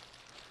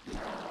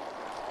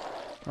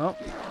 Well,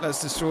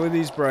 let's destroy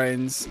these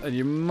brains, and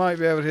you might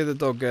be able to hear the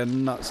dog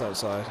going nuts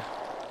outside.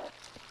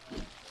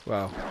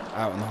 Well,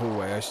 out in the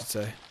hallway, I should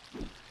say.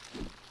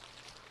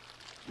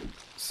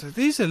 So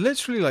these are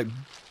literally like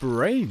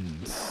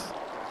brains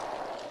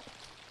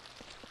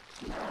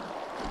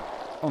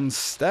on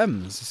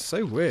stems. It's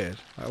so weird.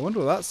 I wonder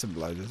what that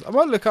symbolises. I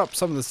might look up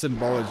some of the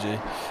symbology,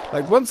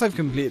 like once I've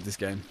completed this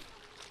game.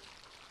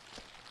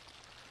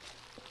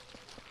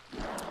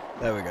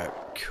 There we go.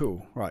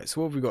 Cool. Right,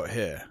 so what have we got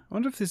here? I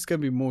wonder if this is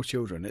going to be more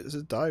children. It's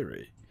a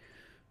diary.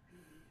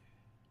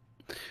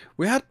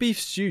 We had beef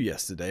stew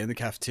yesterday in the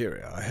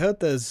cafeteria. I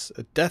heard there's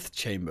a death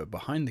chamber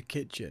behind the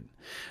kitchen,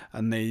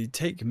 and they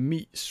take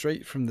meat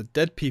straight from the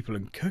dead people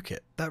and cook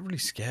it. That really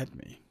scared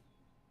me.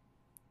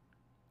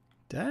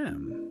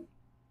 Damn.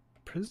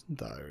 Prison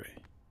diary.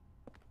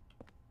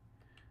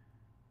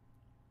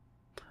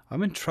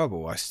 I'm in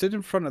trouble. I stood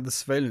in front of the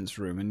surveillance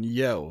room and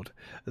yelled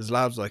as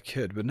loud as I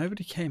could, but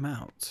nobody came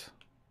out.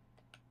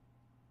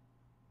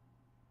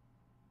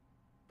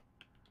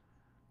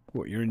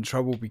 What, you're in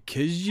trouble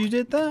because you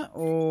did that?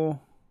 Or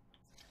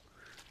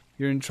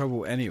you're in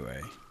trouble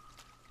anyway?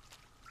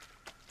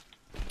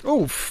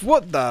 Oh,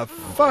 what the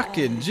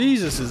fucking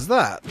Jesus is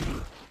that?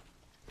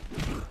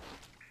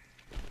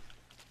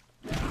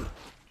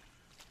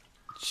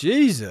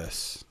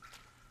 Jesus.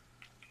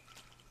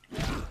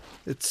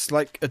 It's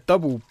like a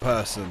double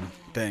person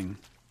thing.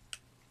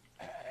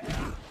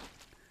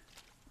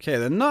 Okay,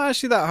 they're not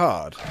actually that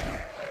hard.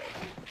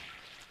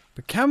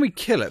 But can we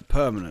kill it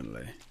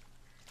permanently?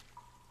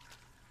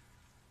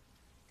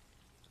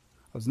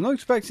 I was not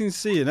expecting to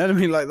see an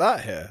enemy like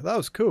that here. That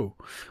was cool.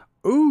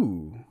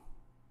 Ooh.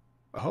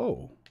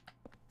 Oh.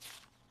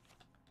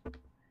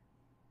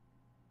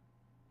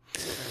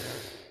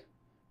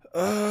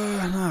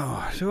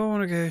 No. Do I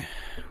want to go?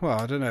 Well,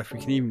 I don't know if we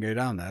can even go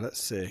down there.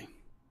 Let's see.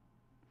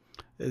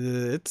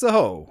 It's a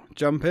hole.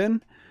 Jump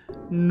in?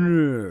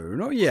 No,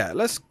 not yet.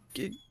 Let's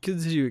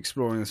continue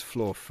exploring this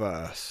floor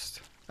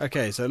first.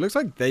 Okay, so it looks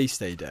like they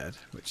stay dead,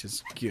 which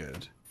is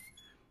good.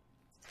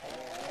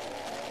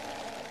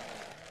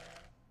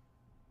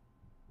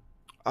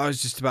 I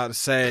was just about to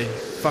say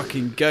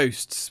fucking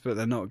ghosts, but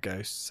they're not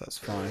ghosts. That's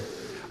fine.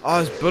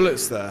 Oh, there's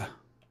bullets there.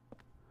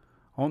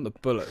 I want the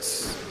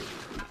bullets.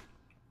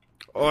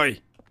 Oi!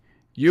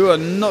 You are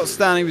not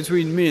standing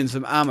between me and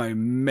some ammo,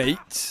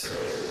 mate.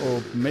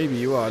 Or maybe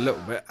you are a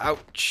little bit.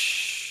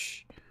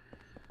 Ouch.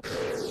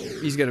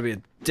 He's going to be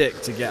a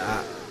dick to get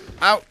at.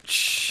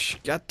 Ouch.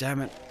 God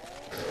damn it.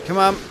 Come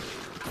on.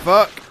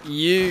 Fuck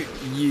you,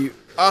 you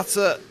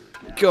utter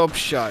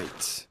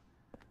gobshite.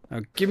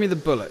 Now give me the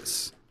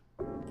bullets.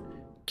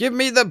 Give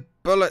me the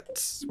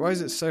bullets. Why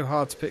is it so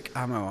hard to pick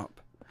ammo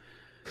up?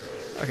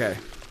 Okay.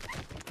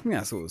 I think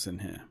that's all that's in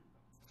here.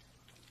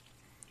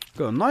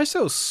 Got a nice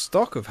little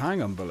stock of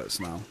handgun bullets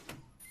now.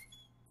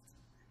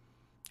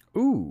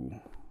 Ooh.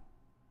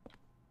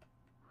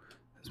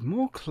 There's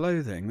more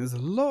clothing. There's a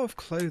lot of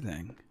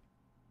clothing.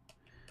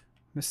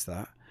 Missed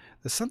that.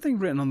 There's something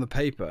written on the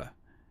paper.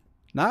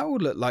 Now it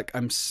would look like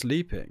I'm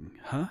sleeping.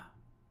 Huh?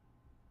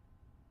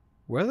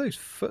 Where are those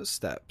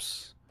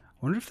footsteps?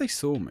 I wonder if they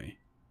saw me.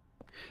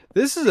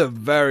 This is a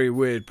very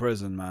weird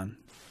prison, man.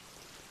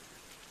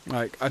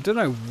 Like, I don't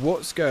know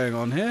what's going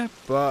on here,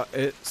 but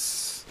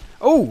it's...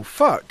 Oh,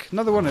 fuck!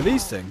 Another one of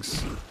these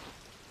things.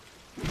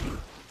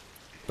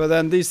 But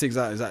then these things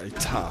aren't exactly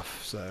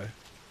tough, so...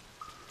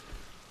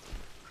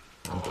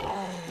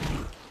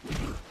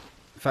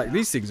 In fact,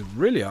 these things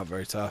really aren't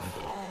very tough.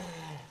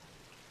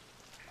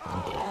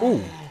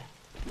 Ooh.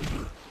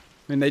 I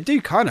mean, they do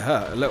kind of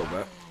hurt a little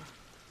bit.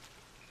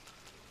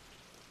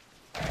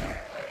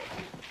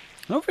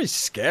 Not very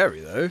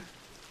scary, though.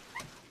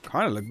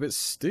 Kind of look a bit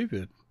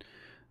stupid.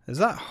 There's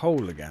that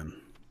hole again.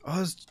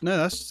 Oh, no,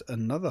 that's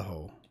another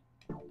hole.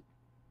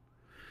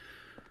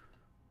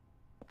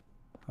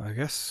 I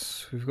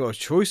guess we've got a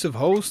choice of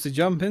holes to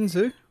jump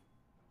into.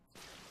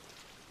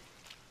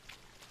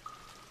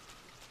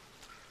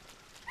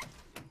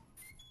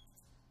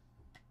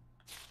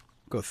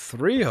 Got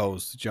 3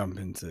 holes to jump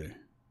into.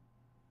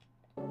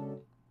 Oh,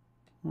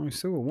 we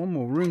still got one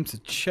more room to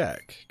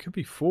check. Could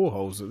be 4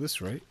 holes at this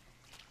rate.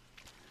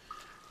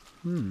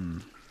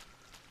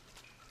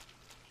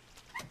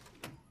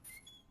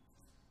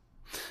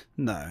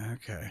 No,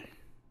 okay.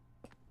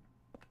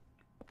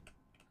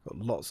 Got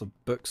lots of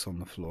books on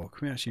the floor.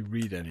 Can we actually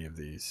read any of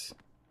these?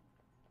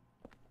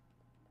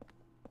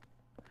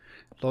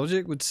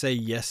 Logic would say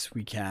yes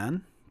we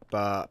can,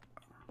 but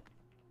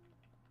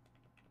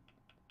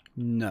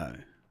no.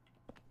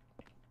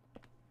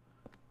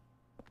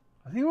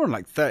 I think we're on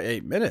like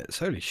 38 minutes.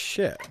 Holy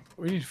shit.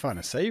 We need to find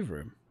a save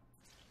room.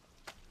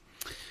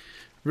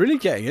 Really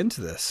getting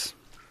into this.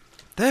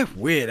 They're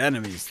weird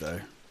enemies though.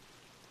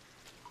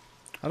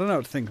 I don't know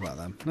what to think about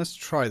them. Let's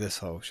try this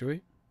hole, shall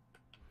we?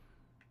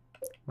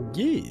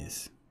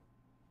 Yes.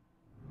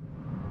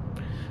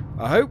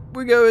 I hope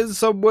we go in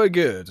somewhere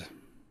good.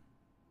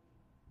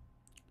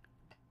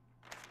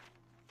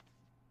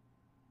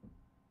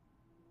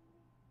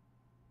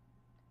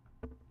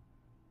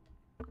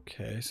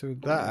 Okay, so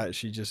that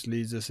actually just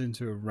leads us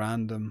into a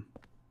random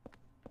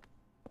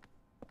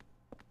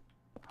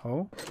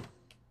hole.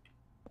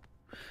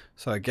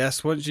 So I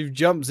guess once you've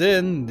jumped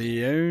in,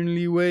 the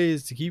only way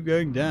is to keep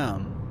going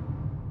down.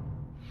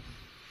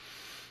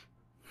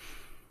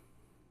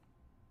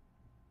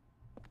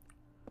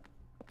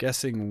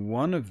 Guessing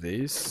one of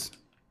these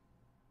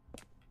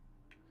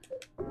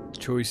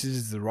choices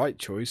is the right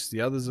choice,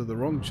 the others are the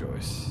wrong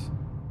choice.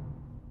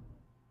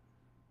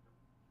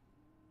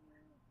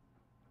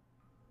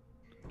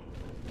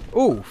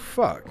 Oh,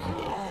 fuck.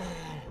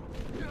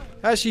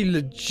 Actually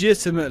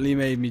legitimately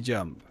made me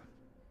jump.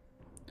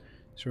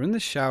 So we're in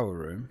the shower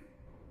room.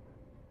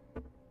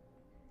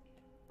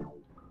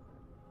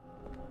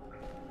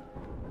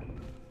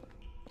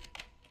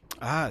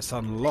 Ah, it's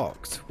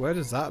unlocked. Where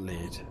does that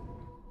lead?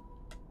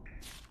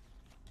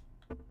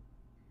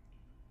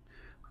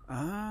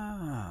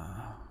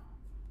 Ah.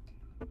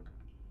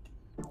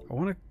 I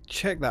want to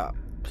check that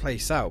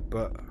place out,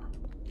 but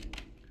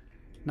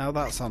now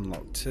that's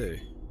unlocked too.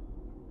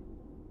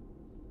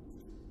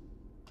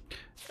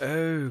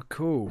 Oh,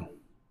 cool.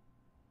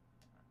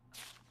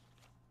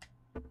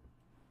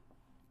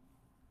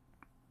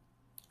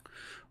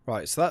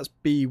 Right, so that's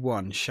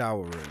B1,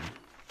 shower room.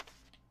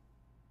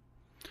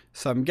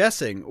 So I'm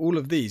guessing all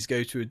of these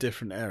go to a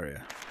different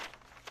area.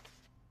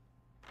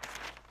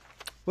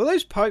 Were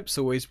those pipes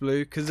always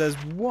blue? Because there's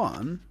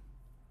one.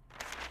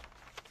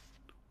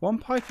 1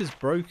 pipe is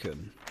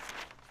broken.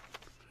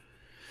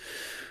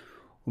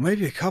 Or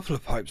maybe a couple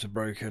of pipes are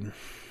broken.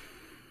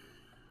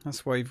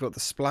 That's why you've got the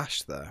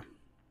splash there.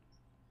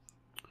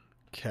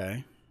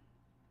 Okay.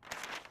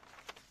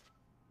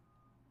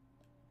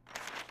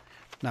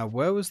 Now,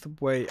 where was the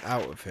way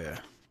out of here?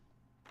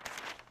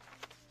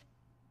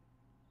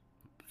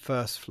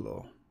 First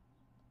floor.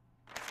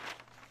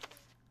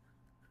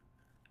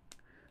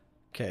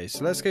 Okay,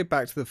 so let's go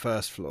back to the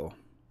first floor.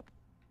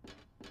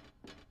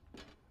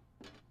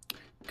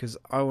 Because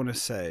I want to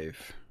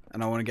save.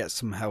 And I want to get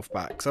some health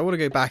back. Because I want to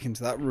go back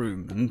into that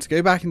room. And to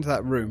go back into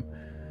that room,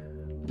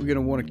 we're going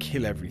to want to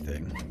kill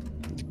everything.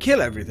 To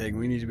kill everything,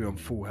 we need to be on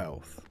full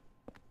health.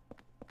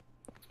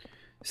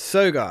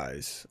 So,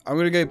 guys, I'm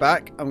going to go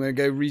back. I'm going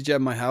to go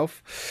regen my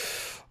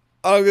health.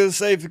 I'm going to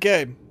save the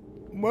game.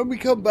 When we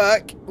come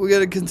back, we're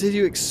going to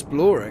continue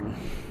exploring.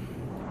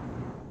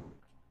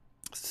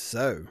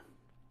 So,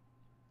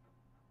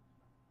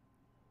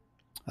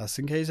 that's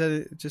in case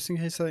just in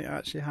case something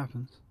actually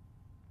happens.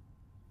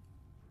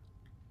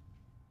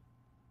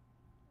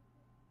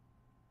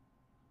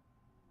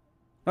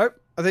 Nope,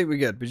 I think we're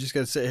good. We're just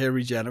going to sit here,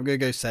 regen. I'm going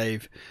to go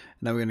save,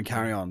 and then we're going to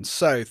carry on.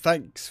 So,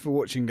 thanks for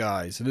watching,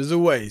 guys. And as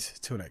always,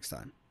 till next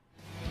time.